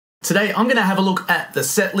Today I'm going to have a look at the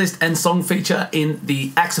set list and song feature in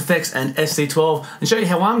the Axe FX and SC12 and show you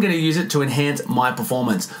how I'm going to use it to enhance my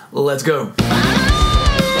performance. Let's go.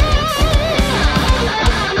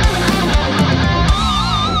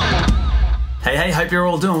 Hey, hope you're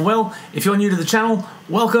all doing well. If you're new to the channel,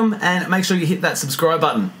 welcome, and make sure you hit that subscribe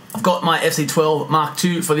button. I've got my FC12 Mark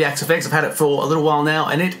II for the Axe FX. I've had it for a little while now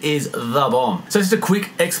and it is the bomb. So just a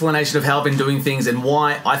quick explanation of how I've been doing things and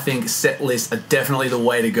why I think set lists are definitely the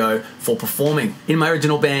way to go for performing. In my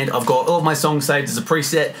original band, I've got all of my songs saved as a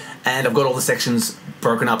preset and I've got all the sections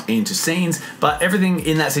broken up into scenes, but everything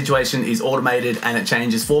in that situation is automated and it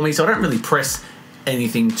changes for me, so I don't really press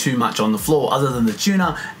anything too much on the floor other than the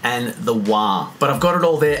tuner and the wah. But I've got it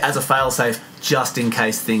all there as a failsafe just in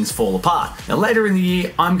case things fall apart. Now later in the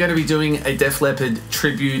year, I'm going to be doing a Def Leppard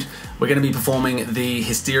tribute. We're going to be performing the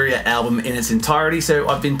Hysteria album in its entirety, so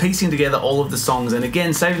I've been piecing together all of the songs and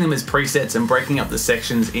again saving them as presets and breaking up the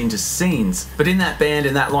sections into scenes. But in that band,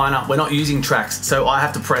 in that lineup, we're not using tracks, so I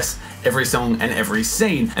have to press every song and every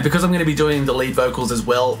scene. And because I'm going to be doing the lead vocals as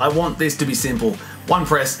well, I want this to be simple. One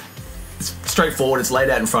press, it's straightforward, it's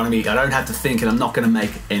laid out in front of me, I don't have to think and I'm not going to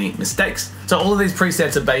make any mistakes. So all of these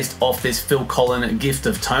presets are based off this Phil Collen Gift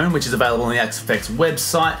of Tone, which is available on the Axe FX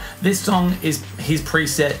website. This song is his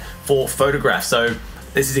preset for Photograph, so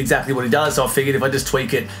this is exactly what he does, so I figured if I just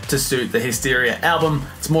tweak it to suit the Hysteria album,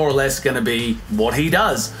 it's more or less going to be what he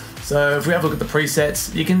does. So if we have a look at the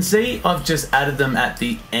presets, you can see I've just added them at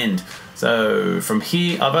the end. So from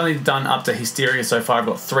here, I've only done up to Hysteria so far. I've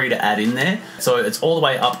got 3 to add in there. So it's all the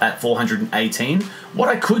way up at 418. What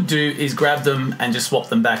I could do is grab them and just swap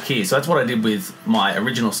them back here. So that's what I did with my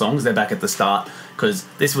original songs. They're back at the start because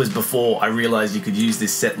this was before I realized you could use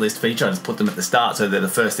this set list feature. I just put them at the start so they're the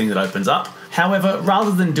first thing that opens up. However,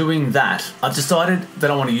 rather than doing that, I've decided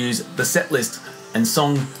that I want to use the set list and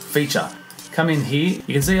song feature. Come in here,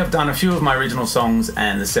 you can see I've done a few of my original songs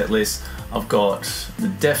and the set list. I've got the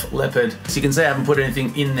Def Leppard, so you can see I haven't put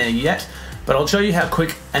anything in there yet, but I'll show you how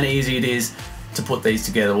quick and easy it is to put these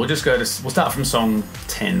together. We'll start from song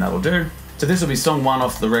 10, that'll do. So this will be song 1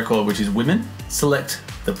 off the record, which is Women. Select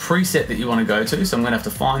the preset that you want to go to, so I'm going to have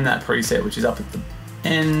to find that preset, which is up at the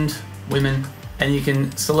end, Women, and you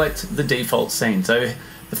can select the default scene. So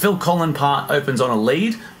the Phil Collen part opens on a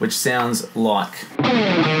lead, which sounds like.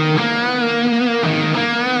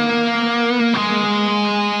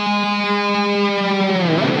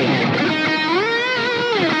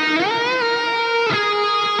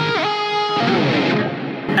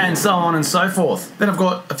 And so on and so forth. Then I've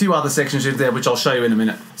got a few other sections in there which I'll show you in a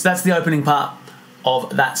minute. So that's the opening part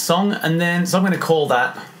of that song, and then so I'm going to call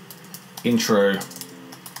that intro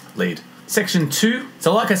lead. Section 2.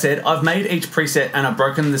 So like I said, I've made each preset and I've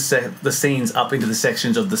broken the scenes up into the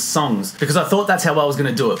sections of the songs because I thought that's how I was going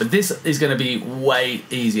to do it, but this is going to be way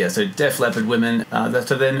easier. So Def Leppard, Women,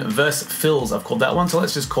 so then verse fills, I've called that one, so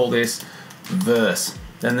let's just call this verse.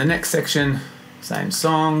 Then the next section, same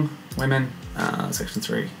song, Women, section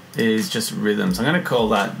 3 is just rhythm, so I'm going to call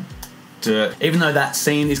that dirt. Even though that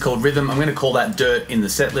scene is called rhythm, I'm going to call that dirt in the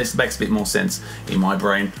set list. It makes a bit more sense in my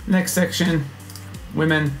brain. Next section,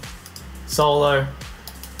 Women, solo.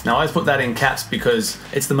 Now I always put that in caps because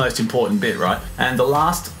it's the most important bit, right? And the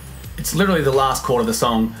last, it's literally the last chord of the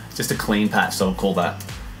song, it's just a clean patch, so I'll call that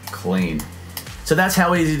clean. So that's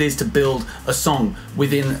how easy it is to build a song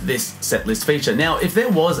within this set list feature. Now, if there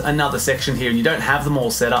was another section here and you don't have them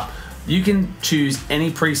all set up, you can choose any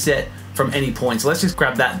preset from any point. So let's just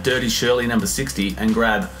grab that Dirty Shirley number 60 and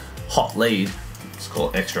grab hot lead. Let's call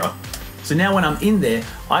it extra. So now when I'm in there,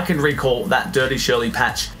 I can recall that Dirty Shirley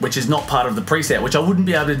patch, which is not part of the preset, which I wouldn't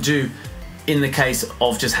be able to do in the case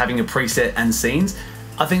of just having a preset and scenes.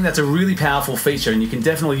 I think that's a really powerful feature and you can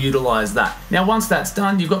definitely utilize that. Now once that's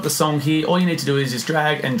done, you've got the song here, all you need to do is just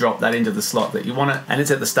drag and drop that into the slot that you want it, and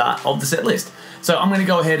it's at the start of the set list. So I'm going to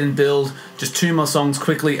go ahead and build just 2 more songs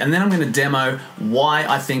quickly, and then I'm going to demo why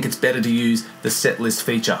I think it's better to use the set list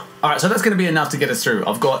feature. Alright, so that's going to be enough to get us through.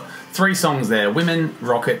 I've got 3 songs there, Women,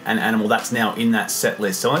 Rocket, and Animal. That's now in that set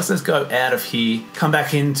list. So let's go out of here, come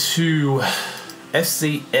back into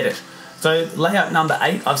FC Edit. So layout number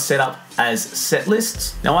 8 I've set up as set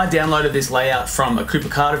lists. Now I downloaded this layout from a Cooper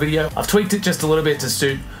Carter video. I've tweaked it just a little bit to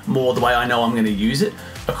suit more the way I know I'm going to use it.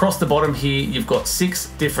 Across the bottom here you've got 6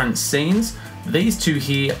 different scenes. These 2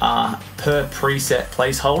 here are per preset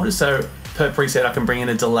placeholders, so per preset I can bring in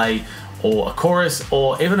a delay or a chorus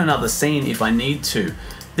or even another scene if I need to.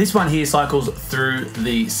 This one here cycles through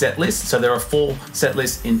the set list, so there are 4 set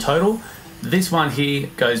lists in total. This one here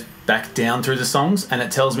goes back down through the songs and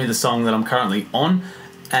it tells me the song that I'm currently on,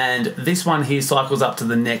 and this one here cycles up to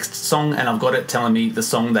the next song, and I've got it telling me the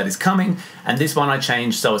song that is coming. And this one I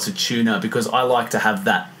changed so it's a tuner because I like to have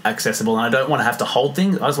that accessible and I don't want to have to hold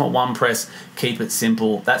things. I just want one press, keep it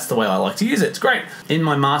simple. That's the way I like to use it. It's great. In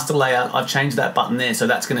my master layout, I've changed that button there, so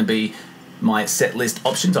that's going to be my set list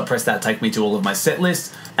options. I press that, take me to all of my set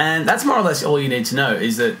lists, and that's more or less all you need to know,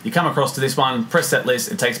 is that you come across to this one, press set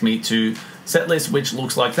list, it takes me to set list, which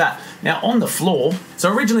looks like that. Now on the floor,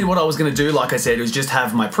 so originally what I was going to do, like I said, was just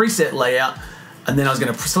have my preset layout, and then I was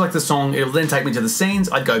going to select the song. It'll then take me to the scenes.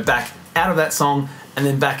 I'd go back out of that song and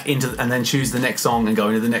then back into, and then choose the next song and go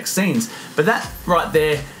into the next scenes. But that right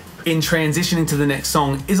there, in transitioning to the next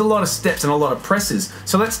song, is a lot of steps and a lot of presses.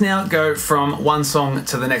 So let's now go from one song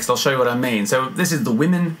to the next. I'll show you what I mean. So this is the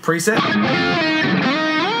Women preset.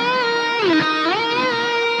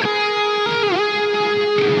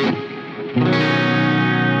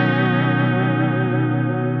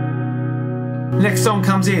 Next song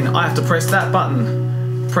comes in, I have to press that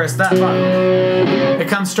button, press that button. It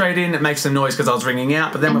comes straight in, it makes some noise because I was ringing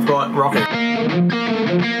out, but then we've got Rocket.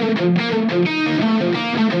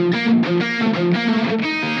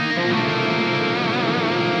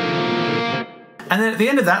 And then at the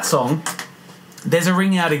end of that song, there's a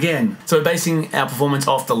ring out again. So we're basing our performance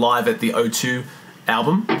off the Live at the O2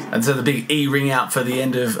 album. And so the big E ring out for the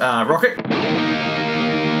end of Rocket.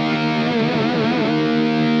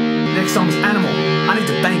 Next song's Animal. I need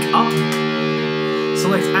to bank up.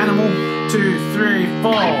 Select Animal, 2, 3,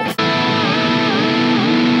 4.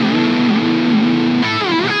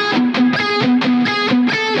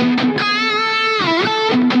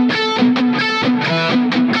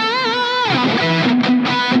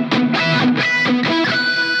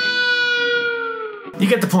 You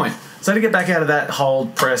get the point. So to get back out of that,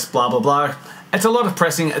 hold, press, blah, blah, blah. It's a lot of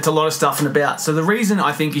pressing, it's a lot of stuff and about. So the reason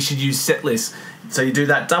I think you should use set lists, so you do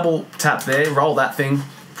that double tap there, roll that thing,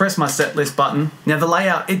 press my set list button. Now the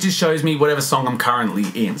layout, it just shows me whatever song I'm currently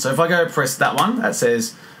in. So if I go press that one, that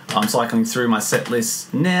says I'm cycling through my set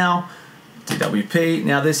lists now, DWP.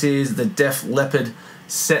 Now this is the Def Leppard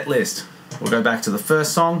set list. We'll go back to the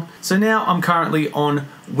first song. So now I'm currently on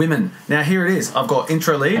Women. Now here it is. I've got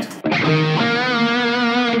intro lead,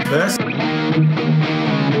 verse,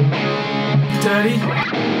 dirty,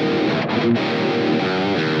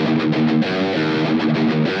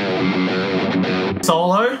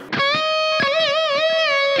 solo,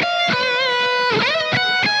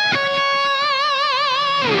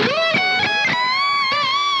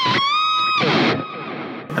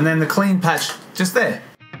 and then the clean patch just there.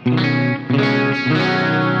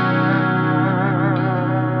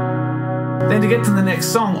 Then to get to the next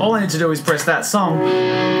song, all I need to do is press that song,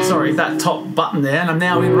 sorry, that top button there, and I'm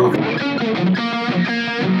now in Rocket.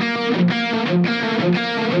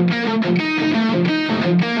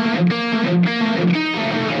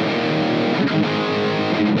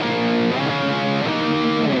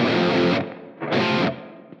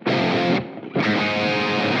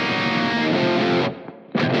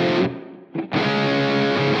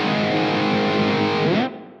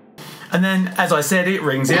 And then, as I said, it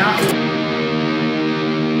rings out.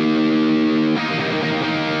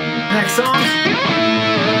 Next song.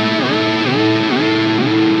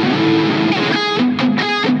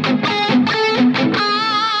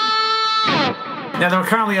 Now there are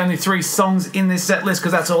currently only 3 songs in this set list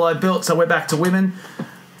because that's all I built, so we're back to Women.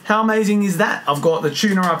 How amazing is that? I've got the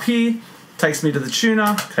tuner up here, takes me to the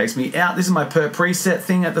tuner, takes me out. This is my per preset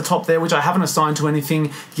thing at the top there, which I haven't assigned to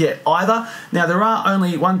anything yet either. Now there are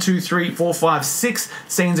only 1, 2, 3, 4, 5, 6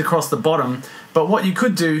 scenes across the bottom, but what you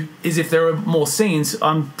could do is if there are more scenes,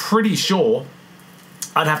 I'm pretty sure,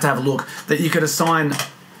 I'd have to have a look, that you could assign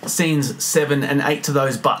scenes 7 and 8 to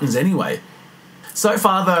those buttons anyway. So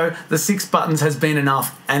far though, the 6 buttons has been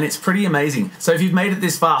enough and it's pretty amazing. So if you've made it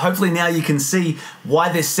this far, hopefully now you can see why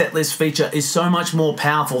this set list feature is so much more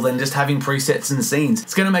powerful than just having presets and scenes.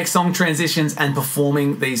 It's gonna make song transitions and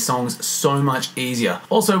performing these songs so much easier.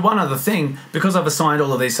 Also, one other thing, because I've assigned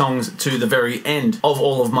all of these songs to the very end of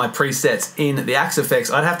all of my presets in the Axe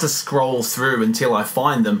Effects, I'd have to scroll through until I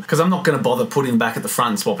find them because I'm not gonna bother putting them back at the front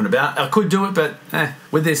and swapping about. I could do it, but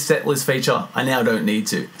with this set list feature, I now don't need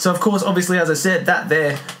to. So of course, obviously, as I said, that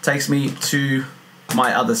there takes me to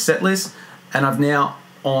my other set list, and I've now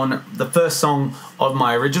on the first song of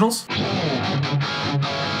my originals.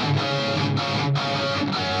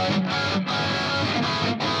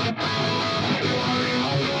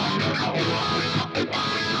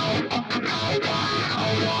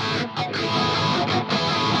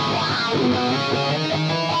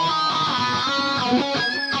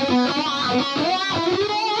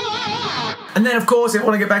 And then, of course, if I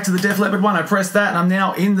want to get back to the Def Leppard one, I press that, and I'm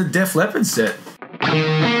now in the Def Leppard set.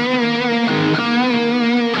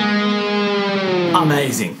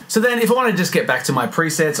 Amazing. So then if I want to just get back to my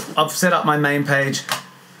presets, I've set up my main page.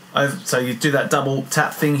 So you do that double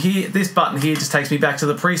tap thing here. This button here just takes me back to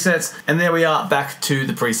the presets, and there we are, back to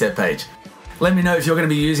the preset page. Let me know if you're going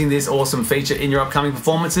to be using this awesome feature in your upcoming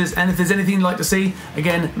performances, and if there's anything you'd like to see,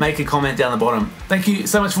 again, make a comment down the bottom. Thank you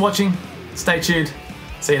so much for watching. Stay tuned.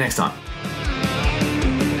 See you next time.